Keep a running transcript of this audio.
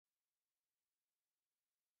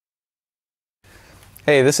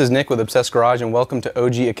Hey, this is Nick with Obsessed Garage and welcome to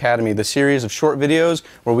OG Academy, the series of short videos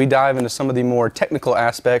where we dive into some of the more technical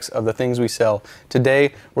aspects of the things we sell.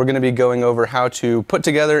 Today, we're going to be going over how to put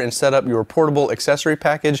together and set up your portable accessory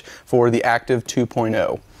package for the Active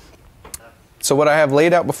 2.0. So what I have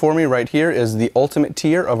laid out before me right here is the ultimate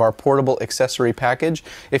tier of our portable accessory package.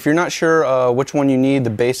 If you're not sure which one you need,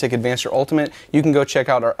 the basic, advanced, or ultimate, you can go check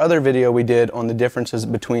out our other video we did on the differences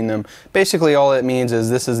between them. Basically all it means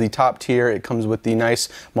is this is the top tier. It comes with the nice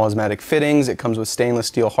Mosmatic fittings, it comes with stainless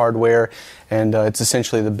steel hardware, and it's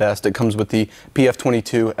essentially the best. It comes with the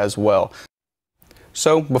PF22 as well.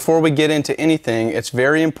 So before we get into anything, it's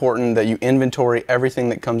very important that you inventory everything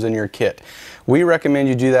that comes in your kit. We recommend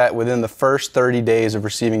you do that within the first 30 days of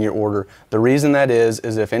receiving your order. The reason that is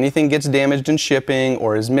if anything gets damaged in shipping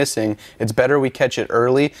or is missing, it's better we catch it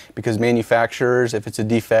early because manufacturers, if it's a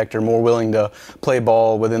defect, are more willing to play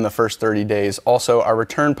ball within the first 30 days. Also, our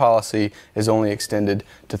return policy is only extended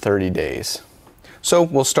to 30 days. So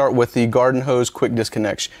we'll start with the garden hose quick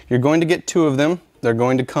disconnects. You're going to get two of them. They're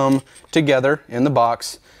going to come together in the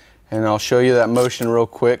box, and I'll show you that motion real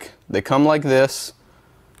quick. They come like this,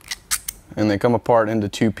 and they come apart into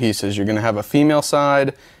two pieces. You're going to have a female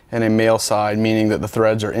side and a male side, meaning that the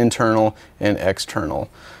threads are internal and external.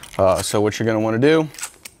 So what you're going to want to do,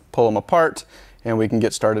 pull them apart, and we can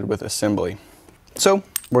get started with assembly. So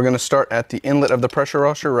we're going to start at the inlet of the pressure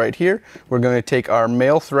washer right here. We're going to take our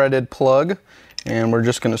male threaded plug, and we're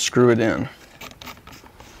just going to screw it in.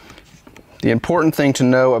 The important thing to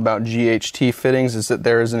know about GHT fittings is that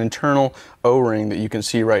there is an internal O-ring that you can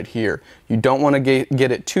see right here. You don't want to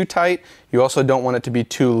get it too tight. You also don't want it to be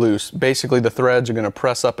too loose. Basically, the threads are going to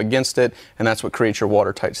press up against it, and that's what creates your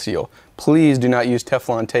watertight seal. Please do not use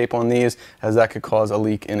Teflon tape on these, as that could cause a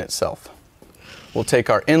leak in itself. We'll take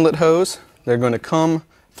our inlet hose. They're going to come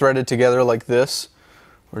threaded together like this.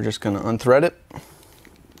 We're just going to unthread it.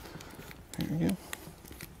 There we go.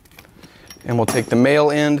 And we'll take the male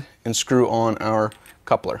end and screw on our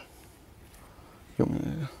coupler.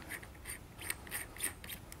 And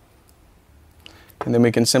then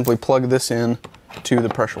we can simply plug this in to the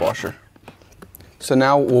pressure washer. So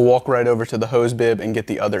now we'll walk right over to the hose bib and get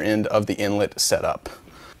the other end of the inlet set up.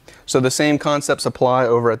 So the same concepts apply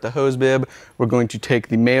over at the hose bib. We're going to take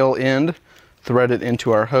the male end, thread it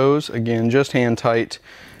into our hose, again just hand tight,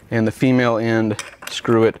 and the female end,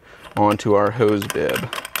 screw it onto our hose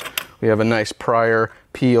bib. We have a nice Prior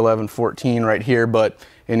P1114 right here, but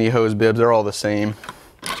any hose bibs are all the same.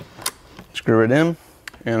 Screw it in,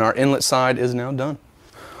 and our inlet side is now done.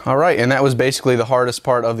 All right, and that was basically the hardest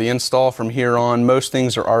part of the install. From here on, most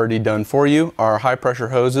things are already done for you. Our high pressure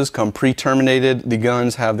hoses come pre-terminated. The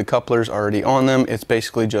guns have the couplers already on them. It's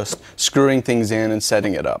basically just screwing things in and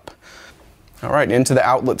setting it up. All right, into the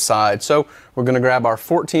outlet side. So we're going to grab our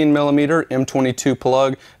 14mm M22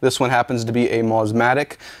 plug. This one happens to be a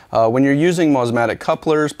Mosmatic. When you're using Mosmatic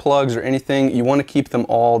couplers, plugs, or anything, you want to keep them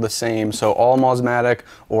all the same. So all Mosmatic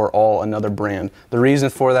or all another brand. The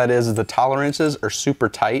reason for that is the tolerances are super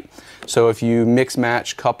tight. So if you mix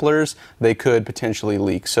match couplers, they could potentially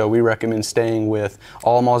leak. So we recommend staying with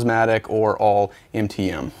all Mosmatic or all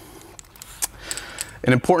MTM.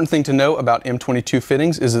 An important thing to know about M22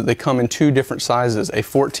 fittings is that they come in two different sizes, a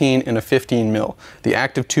 14 and a 15 mil. The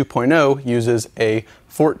Active 2.0 uses a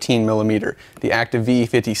 14 millimeter. The Active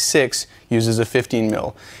VE56 uses a 15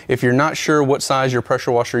 mil. If you're not sure what size your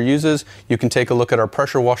pressure washer uses, you can take a look at our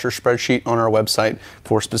pressure washer spreadsheet on our website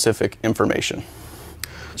for specific information.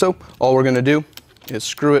 So all we're going to do is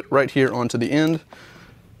screw it right here onto the end.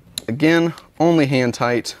 Again, only hand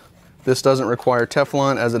tight. This doesn't require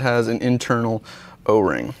Teflon as it has an internal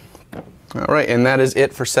O-ring. All right, and that is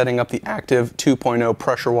it for setting up the Active 2.0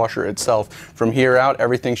 pressure washer itself. From here out,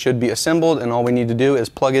 everything should be assembled, and all we need to do is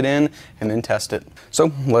plug it in and then test it.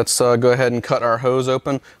 So let's go ahead and cut our hose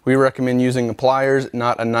open. We recommend using the pliers,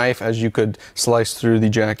 not a knife, as you could slice through the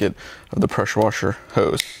jacket of the pressure washer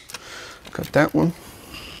hose. Cut that one.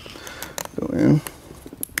 Go in.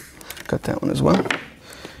 Cut that one as well.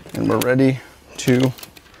 And we're ready to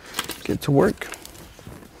get to work.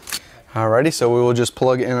 Alrighty, so we will just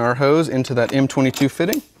plug in our hose into that M22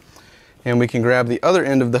 fitting, and we can grab the other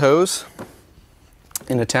end of the hose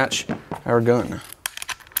and attach our gun.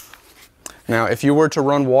 Now, if you were to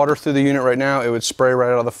run water through the unit right now, it would spray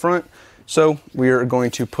right out of the front. So we are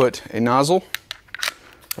going to put a nozzle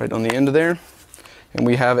right on the end of there, and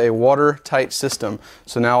we have a watertight system.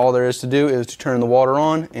 So now all there is to do is to turn the water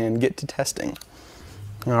on and get to testing.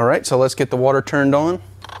 All right, so let's get the water turned on.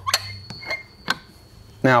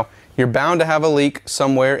 Now, you're bound to have a leak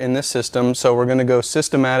somewhere in this system, so we're going to go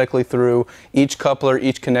systematically through each coupler,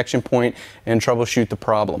 each connection point, and troubleshoot the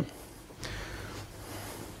problem.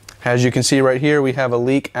 As you can see right here, we have a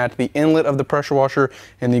leak at the inlet of the pressure washer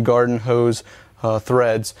and the garden hose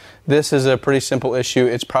threads. This is a pretty simple issue.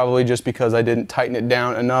 It's probably just because I didn't tighten it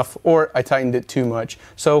down enough, or I tightened it too much.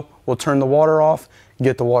 So we'll turn the water off,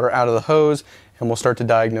 get the water out of the hose, and we'll start to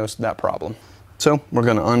diagnose that problem. So we're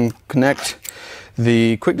going to unconnect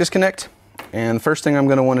the quick disconnect, and the first thing I'm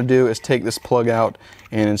going to want to do is take this plug out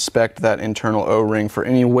and inspect that internal O-ring for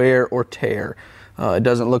any wear or tear. It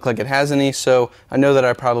doesn't look like it has any, so I know that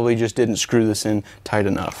I probably just didn't screw this in tight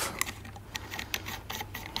enough.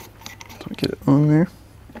 Get it on there.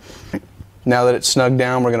 Now that it's snugged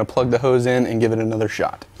down, we're going to plug the hose in and give it another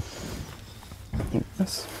shot.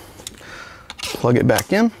 Plug it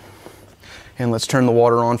back in, and let's turn the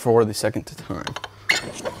water on for the second time.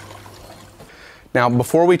 Now,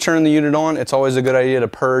 before we turn the unit on, it's always a good idea to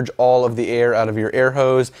purge all of the air out of your air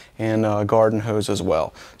hose and garden hose as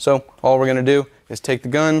well. So all we're going to do is take the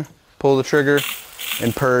gun, pull the trigger,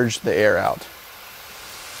 and purge the air out.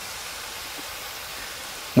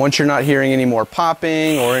 Once you're not hearing any more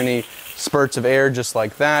popping or any spurts of air just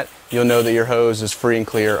like that, you'll know that your hose is free and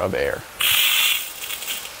clear of air.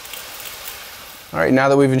 All right, now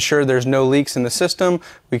that we've ensured there's no leaks in the system,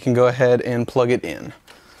 we can go ahead and plug it in.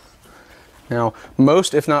 Now,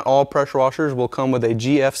 most, if not all, pressure washers will come with a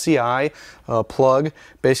GFCI plug.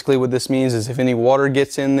 Basically what this means is if any water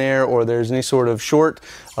gets in there or there's any sort of short,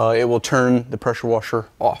 it will turn the pressure washer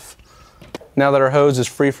off. Now that our hose is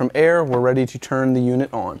free from air, we're ready to turn the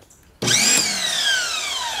unit on.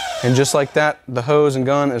 And just like that, the hose and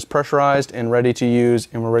gun is pressurized and ready to use,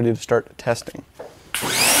 and we're ready to start testing.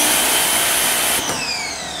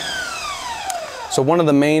 So one of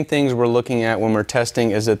the main things we're looking at when we're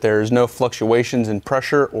testing is that there's no fluctuations in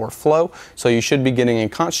pressure or flow. So you should be getting a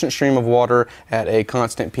constant stream of water at a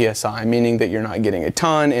constant PSI, meaning that you're not getting a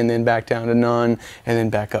ton and then back down to none and then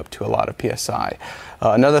back up to a lot of PSI.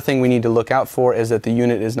 Another thing we need to look out for is that the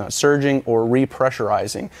unit is not surging or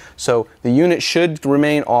repressurizing. So the unit should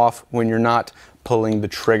remain off when you're not pulling the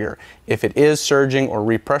trigger. If it is surging or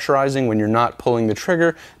repressurizing when you're not pulling the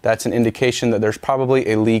trigger, that's an indication that there's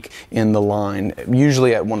probably a leak in the line,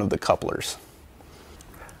 usually at one of the couplers.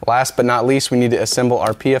 Last but not least, we need to assemble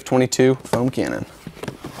our PF22 foam cannon.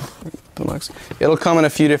 It'll come in a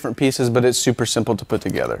few different pieces, but it's super simple to put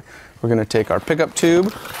together. We're going to take our pickup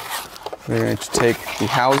tube, we're going to take the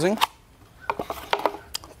housing,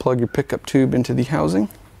 plug your pickup tube into the housing.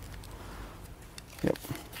 Yep.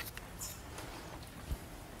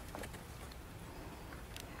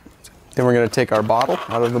 Then we're going to take our bottle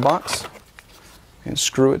out of the box and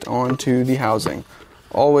screw it onto the housing.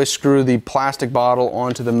 Always screw the plastic bottle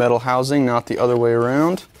onto the metal housing, not the other way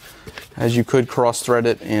around, as you could cross-thread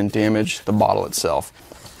it and damage the bottle itself.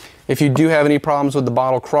 If you do have any problems with the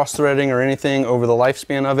bottle cross-threading or anything over the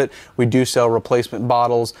lifespan of it, we do sell replacement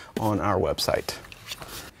bottles on our website.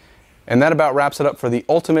 And that about wraps it up for the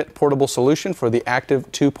ultimate portable solution for the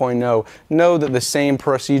Active 2.0. Know that the same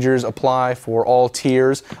procedures apply for all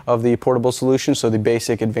tiers of the portable solution, so the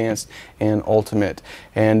basic, advanced, and ultimate.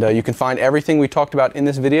 And you can find everything we talked about in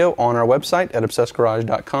this video on our website at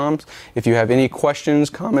obsessgarage.com. If you have any questions,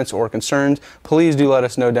 comments, or concerns, please do let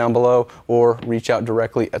us know down below or reach out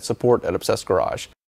directly at support@obsessgarage.